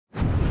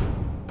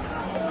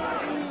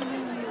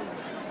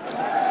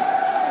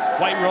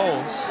White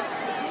rolls,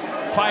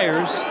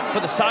 fires for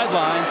the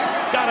sidelines,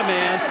 got a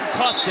man,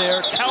 caught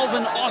there,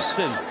 Calvin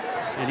Austin,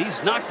 and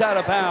he's knocked out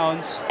of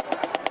bounds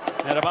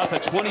at about the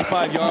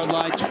 25-yard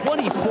line,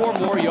 24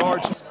 more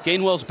yards.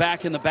 Gainwell's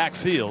back in the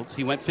backfield.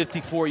 He went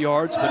 54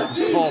 yards, but it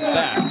was called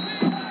back.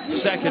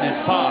 2nd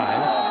and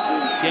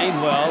 5.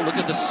 Gainwell, look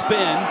at the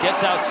spin,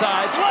 gets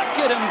outside, look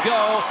at him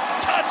go,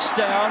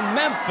 touchdown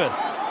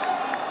Memphis.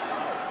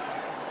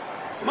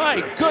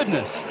 My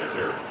goodness.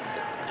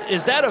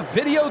 Is that a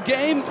video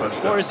game,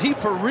 or is he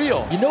for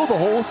real? You know the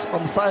holes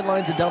on the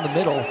sidelines and down the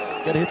middle.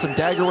 Got to hit some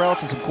dagger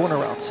routes and some corner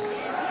routes.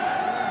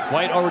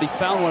 White already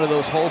found one of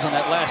those holes on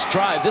that last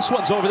drive. This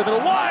one's over the middle,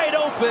 wide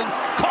open,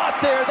 caught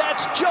there.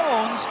 That's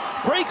Jones,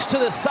 breaks to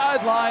the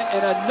sideline,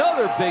 and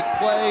another big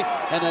play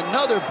and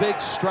another big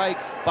strike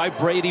by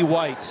Brady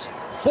White.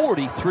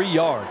 43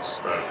 yards.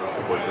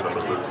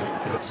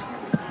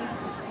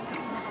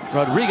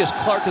 Rodriguez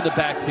Clark in the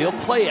backfield,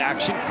 play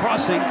action,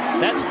 crossing.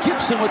 That's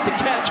Gibson with the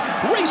catch,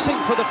 racing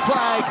for the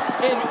flag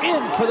and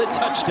in for the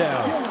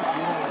touchdown.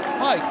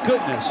 My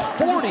goodness,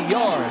 40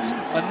 yards,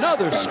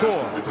 another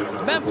score.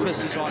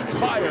 Memphis is on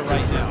fire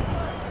right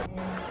now.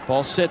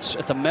 Ball sits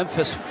at the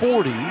Memphis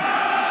 40.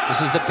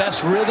 This is the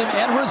best rhythm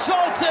and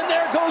results, and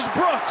there goes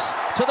Brooks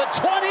to the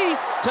 20,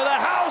 to the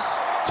house,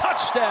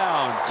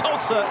 touchdown.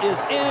 Tulsa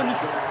is in,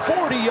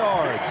 40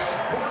 yards.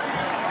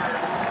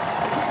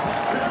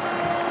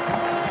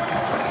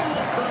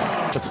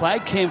 The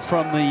flag came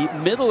from the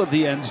middle of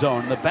the end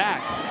zone, the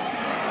back.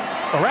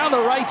 Around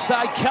the right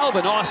side,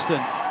 Calvin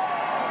Austin,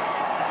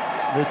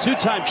 the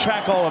two-time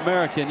track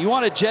All-American. You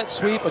want a jet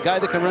sweep, a guy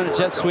that can run a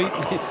jet sweep?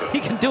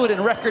 He can do it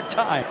in record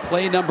time.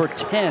 Play number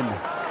 10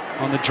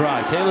 on the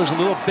drive. Taylor's a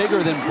little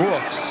bigger than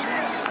Brooks.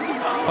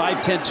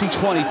 5'10",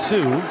 222.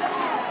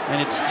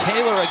 And it's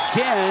Taylor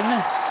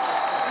again,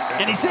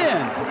 and he's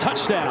in.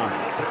 Touchdown.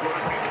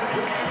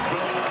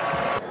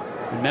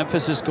 And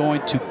Memphis is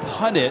going to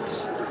punt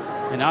it.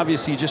 And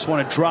obviously you just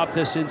want to drop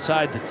this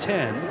inside the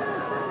 10.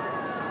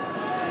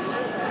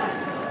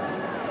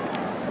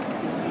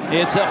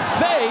 It's a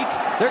fake.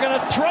 They're going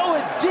to throw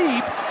it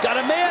deep. Got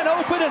a man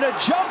open and a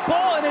jump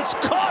ball, and it's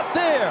caught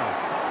there.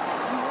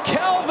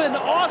 Calvin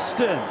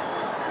Austin.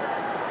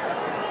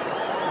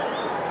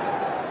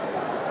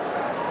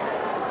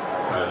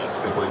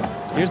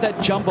 Here's that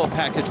jumbo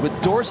package with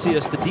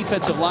Dorcius, the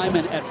defensive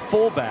lineman, at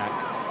fullback.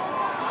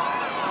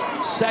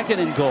 2nd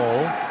and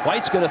goal.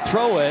 White's going to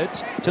throw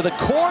it to the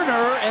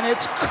corner, and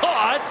it's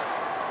caught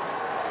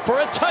for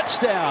a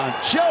touchdown.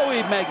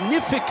 Joey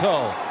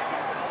Magnifico.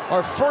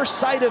 Our first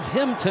sight of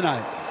him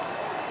tonight.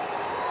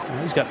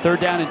 He's got 3rd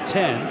down and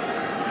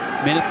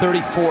 10. Minute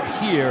 34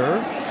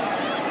 here.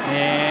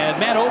 And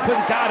man open,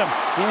 got him.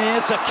 And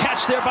it's a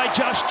catch there by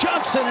Josh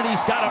Johnson, and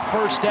he's got a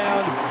 1st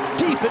down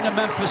deep into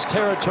Memphis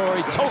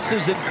territory.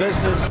 Tulsa's in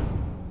business.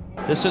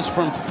 This is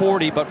from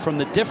 40, but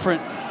from a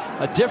different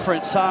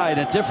side,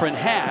 a different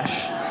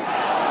hash.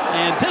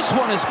 And this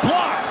one is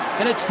blocked,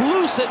 and it's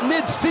loose at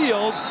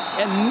midfield,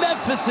 and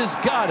Memphis has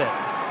got it.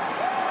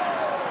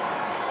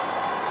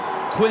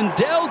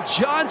 Quindell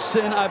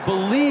Johnson, I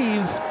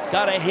believe,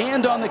 got a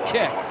hand on the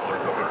kick.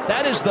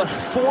 That is the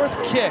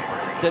 4th kick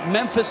that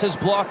Memphis has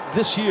blocked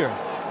this year.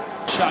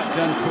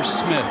 Shotgun for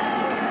Smith.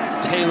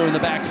 Taylor in the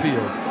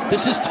backfield.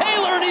 This is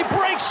Taylor, and he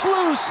breaks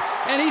loose,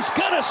 and he's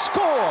gonna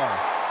score.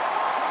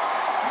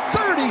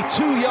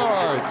 32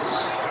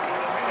 yards.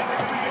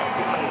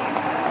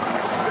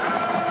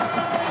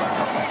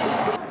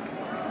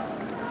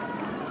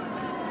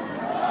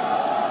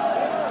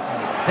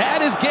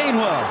 That is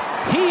Gainwell.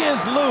 He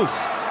is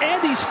loose,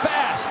 and he's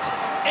fast,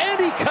 and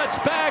he cuts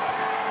back,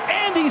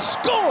 and he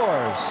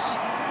scores.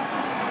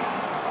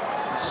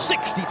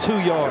 62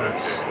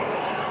 yards.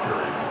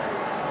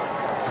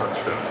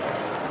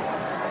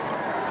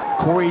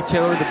 Corey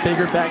Taylor, the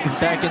bigger back, is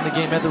back in the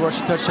game. Had the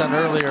rushing touchdown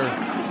earlier.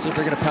 See if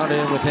they're going to pound it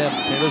in with him.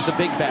 Taylor's the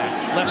big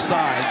back, left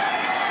side,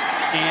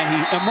 and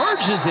he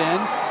emerges in,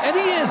 and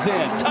he is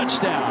in.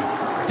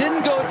 Touchdown.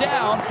 Didn't go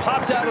down,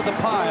 popped out of the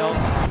pile.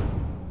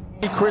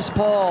 Chris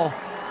Paul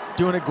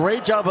doing a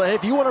great job. Hey,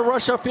 if you want to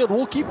rush upfield,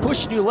 we'll keep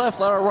pushing you left.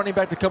 Let our running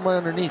back to come right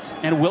underneath.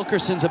 And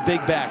Wilkerson's a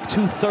big back,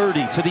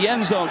 230 to the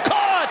end zone.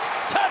 Caught!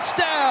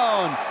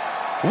 Touchdown!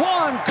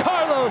 Juan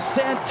Carlos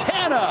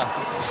Santana,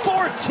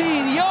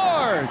 14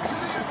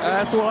 yards.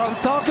 That's what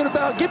I'm talking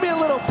about. Give me a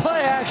little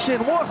play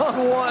action,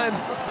 one-on-one.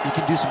 You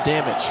can do some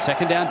damage.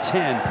 2nd down,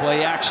 10,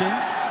 play action.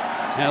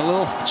 And a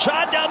little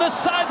shot down the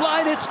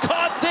sideline. It's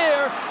caught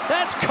there.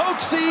 That's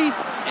Coxie,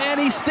 and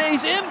he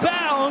stays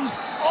inbounds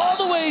all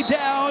the way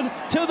down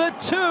to the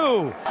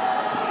 2.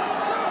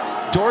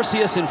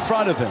 Dorcius in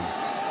front of him.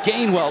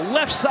 Gainwell,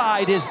 left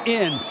side is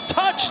in.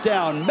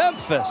 Touchdown,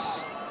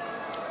 Memphis.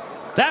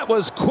 That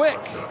was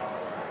quick.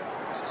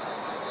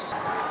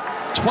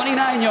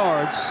 29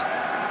 yards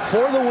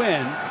for the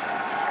win.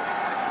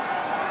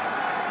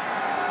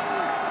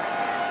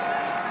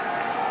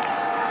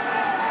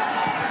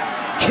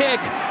 Kick.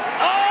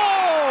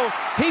 Oh,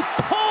 he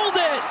pulled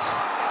it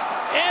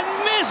and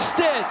missed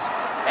it.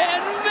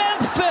 And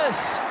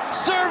Memphis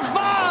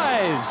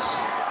survives.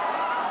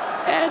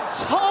 And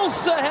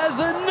Tulsa has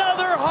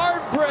another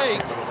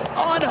heartbreak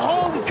on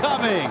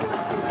homecoming.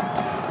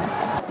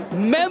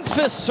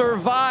 Memphis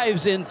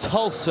survives in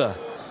Tulsa.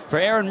 For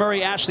Aaron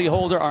Murray, Ashley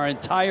Holder, our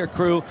entire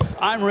crew,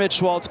 I'm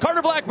Rich Waltz.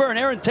 Carter Blackburn,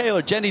 Aaron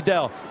Taylor, Jenny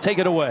Dell, take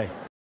it away.